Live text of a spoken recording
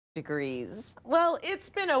degrees. Well, it's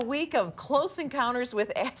been a week of close encounters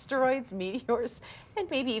with asteroids, meteors, and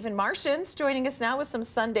maybe even Martians. Joining us now with some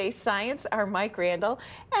Sunday Science are Mike Randall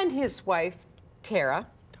and his wife, Tara.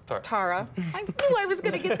 Tara. I knew I was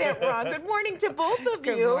going to get that wrong. Good morning to both of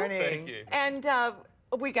you. Good morning. Thank you. And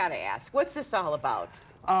we got to ask, what's this all about?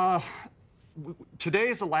 Today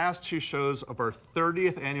is the last two shows of our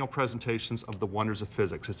 30th annual presentations of the Wonders of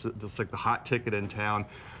Physics. It's like the hot ticket in town.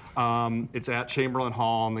 It's at Chamberlain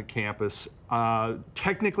Hall on the campus.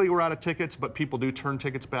 Technically, we're out of tickets, but people do turn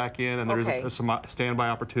tickets back in, and there's some standby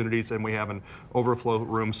opportunities, and we have an overflow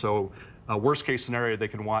room. So, worst case scenario, they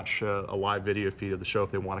can watch a live video feed of the show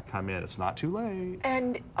if they want to come in. It's not too late.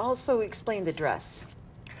 And also explain the dress.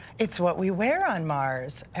 It's what we wear on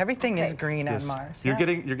Mars. Everything is green on Mars. You're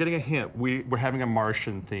getting a hint. We're having a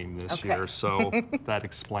Martian theme this year, so that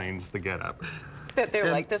explains the getup. That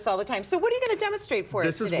they're like this all the time. So what are you going to demonstrate for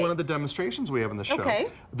us today? This is one of the demonstrations we have in the show. Okay.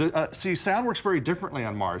 See, sound works very differently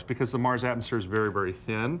on Mars because the Mars atmosphere is very, very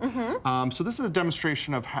thin. So this is a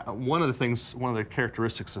demonstration of one of the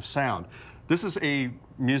characteristics of sound. This is a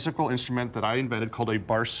musical instrument that I invented called a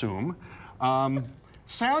barsoom.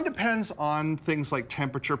 Sound depends on things like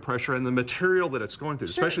temperature, pressure, and the material that it's going through,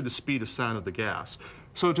 especially the speed of sound of the gas.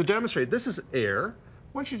 So to demonstrate, this is air.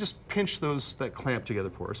 Why don't you just pinch that clamp together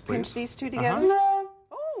for us, please? Pinch these two together?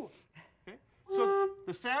 Oh! Okay. So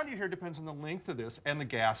the sound you hear depends on the length of this and the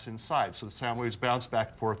gas inside. So the sound waves bounce back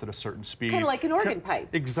and forth at a certain speed. Kind of like an organ pipe.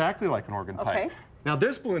 Exactly like an organ pipe. Now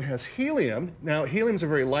this balloon has helium. Now helium is a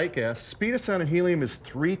very light gas. Speed of sound in helium is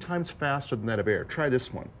 3 times faster than that of air. Try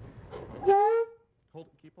this one. Hold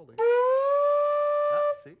it, keep holding.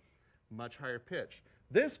 See? Much higher pitch.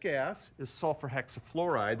 This gas is sulfur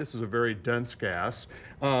hexafluoride. This is a very dense gas.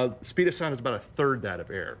 Speed of sound is about 1/3 that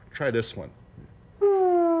of air. Try this one.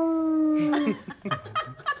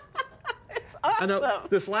 It's awesome. And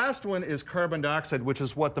this last one is carbon dioxide, which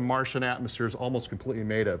is what the Martian atmosphere is almost completely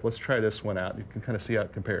made of. Let's try this one out. You can kind of see how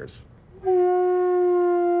it compares.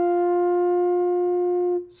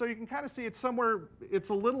 So you can kind of see it's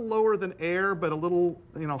a little lower than air, but a little,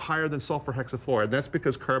 higher than sulfur hexafluoride. That's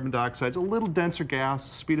because carbon dioxide's a little denser gas,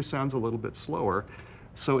 the speed of sound's a little bit slower.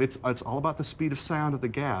 So it's all about the speed of sound of the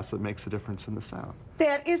gas that makes the difference in the sound.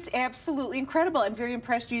 That is absolutely incredible. I'm very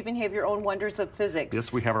impressed you even have your own Wonders of Physics.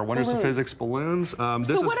 Yes, we have our Wonders of Physics balloons. So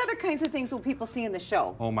what other kinds of things will people see in the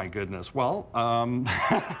show? Oh my goodness. Well,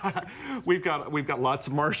 we've got lots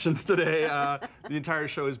of Martians today. The entire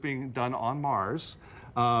show is being done on Mars.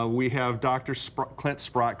 We have Dr. Clint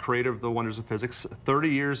Sprott, creator of the Wonders of Physics, 30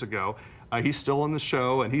 years ago. He's still in the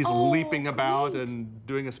show, and he's leaping about and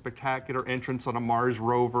doing a spectacular entrance on a Mars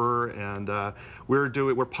rover. And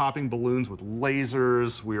we're popping balloons with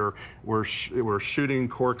lasers. We're shooting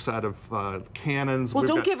corks out of cannons. Well,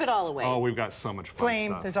 don't give it all away. Oh, we've got so much fun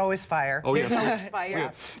Flame. stuff. There's always fire. Oh, yes. There's always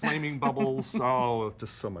fire. Flaming bubbles. Oh,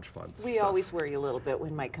 just so much fun. We always worry a little bit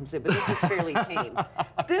when Mike comes in, but this was fairly tame.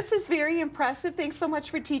 This is very impressive. Thanks so much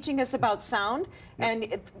for teaching us about sound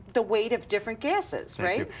and the weight of different gases,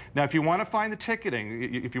 Thank you. Now, if you want to find the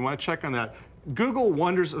ticketing, if you want to check on that, Google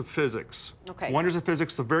Wonders of Physics. Okay. Wonders of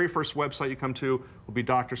Physics, the very first website you come to will be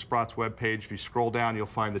Dr. Sprott's webpage. If you scroll down, you'll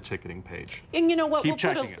find the ticketing page. And you know what?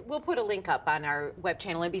 We'll put a link up on our web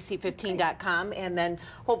channel, NBC15.com, and then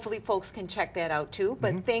hopefully folks can check that out too.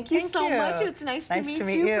 But thank you so much. It's nice to meet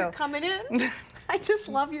you for coming in. I just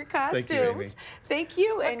love your costumes. Thank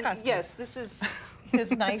you. And yes, this is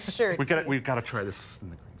his nice shirt. We've got to try this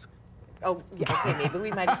in the green screen. Oh, yeah, okay, maybe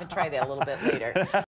we might even try that a little bit later.